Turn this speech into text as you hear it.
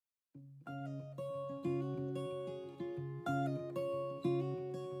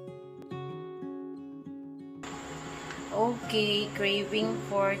Okay, craving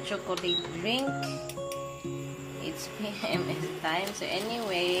for chocolate drink. It's PMS time. So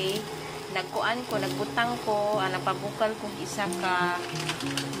anyway, nagbutang ko, napabukal ko isa ka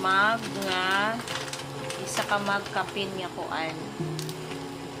mag kapin nga kuan.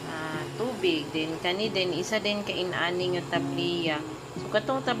 Tubig din kani din isa din ka inani nga tabliya. So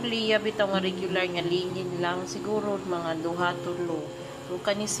katong tabliya bitaw nga regular nga lingin lang siguro mga 2-3. So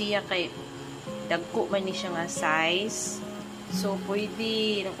kani siya kay dagko man ni siya nga size. So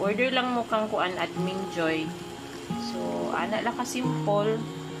pwede order lang mo kang kuan admin joy. So ana lang ka simple.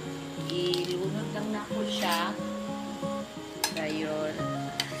 Ilunod lang nako siya. Dayon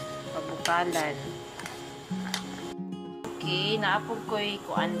pabukalan. Okay, naapog ko'y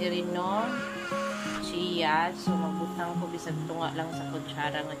kuan diri no chia. So magbutang ko bisag tunga lang sa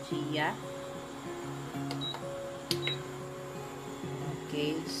kutsara nga chia.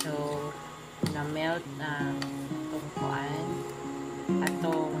 Okay, so na-melt ang itong kuan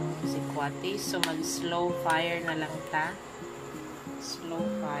atong sikwati. So mag-slow fire na lang ta. Slow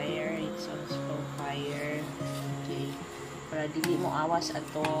fire. It's on slow fire. Okay. Para dili mo awas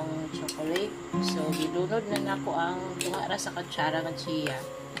atong chocolate. So gilunod na nako ang tunga ra sa kutsara nga chia.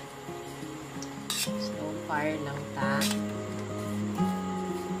 Slow fire lang ta.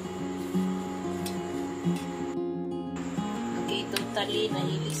 Totally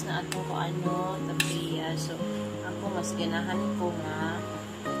nahilis na ato ko tabliya. So ako mas ganahan ko nga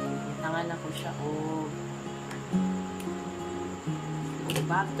tangan ako siya og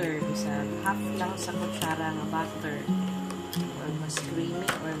butter sa half lang sa kutsara nga butter or mas creamy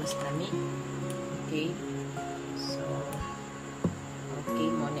or mas lami. Okay, so okay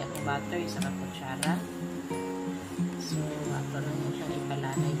mo ni ako butter sa kutsara. So ato lang mo siyang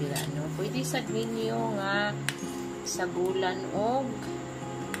ipalanay dira pwede sa ninyo nga sagulan og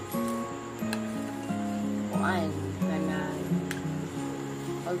kuan kanang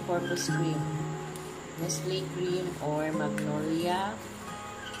all-purpose cream, Nestle cream or Magnolia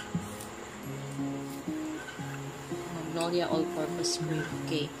all-purpose cream.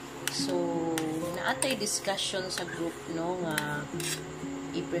 Okay, so naatay discussion sa group nga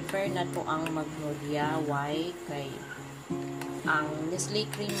i-prefer na to ang Magnolia. Why? Kay ang Nestle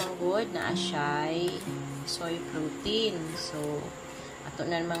cream ang good na asyay soy protein. So ato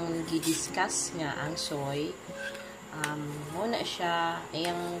na namang gi-discuss nga ang soy muna siya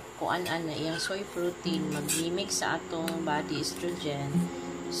iyang kuan-an na iyang soy protein mag-mimic sa atong body estrogen.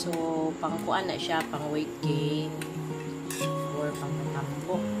 So pang kuan na siya pang weight gain or pang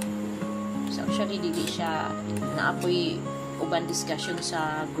tambok. So actually dili siya naapoy uban discussion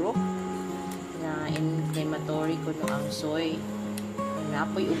sa group na inflammatory kuno ang soy.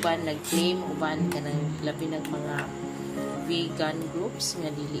 Naapoy uban nag-claim uban kanang labi ng mga vegan groups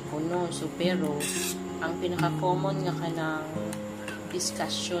nga dili kuno. So pero ang pinaka-common nga kanang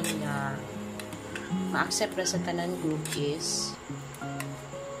discussion nga ma-accept ra sa tanan group is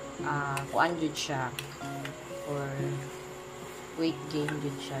kuan jud siya or weight gain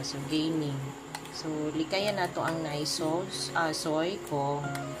jud siya. So gaining. So likayan nato ang soy ko.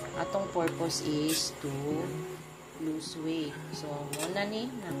 Atong purpose is to lose weight. So muna ni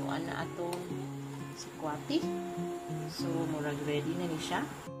nakuan na atong sikwati. So murag ready na ni siya.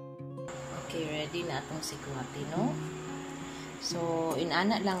 Okay, ready na atong sikwati, no? So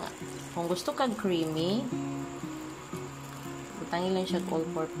inana lang kung gusto kag creamy, butangin lang siya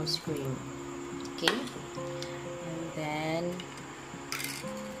all-purpose cream. Okay? And then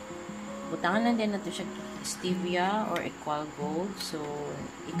butangan lang din nato siya stevia or equal gold. So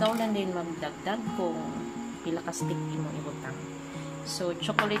ikaw lang din magdagdag kung pila ka stick imong ibutang. So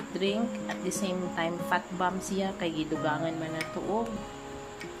chocolate drink at the same time fat bomb siya kay gidugangan man nato og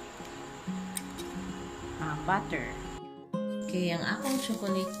butter. Okay, ang akong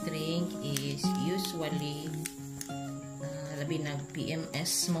chocolate drink is usually labi nag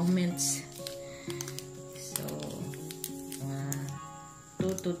PMS moments. So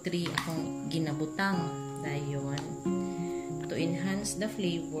 2 to 3 akong ginabutang dayon to enhance the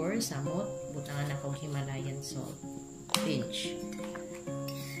flavor. Samot butangan ako Himalayan salt pinch.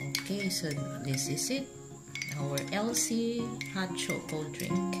 Okay, so this is it, our LC hot choco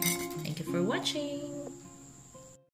drink. Thank you for watching.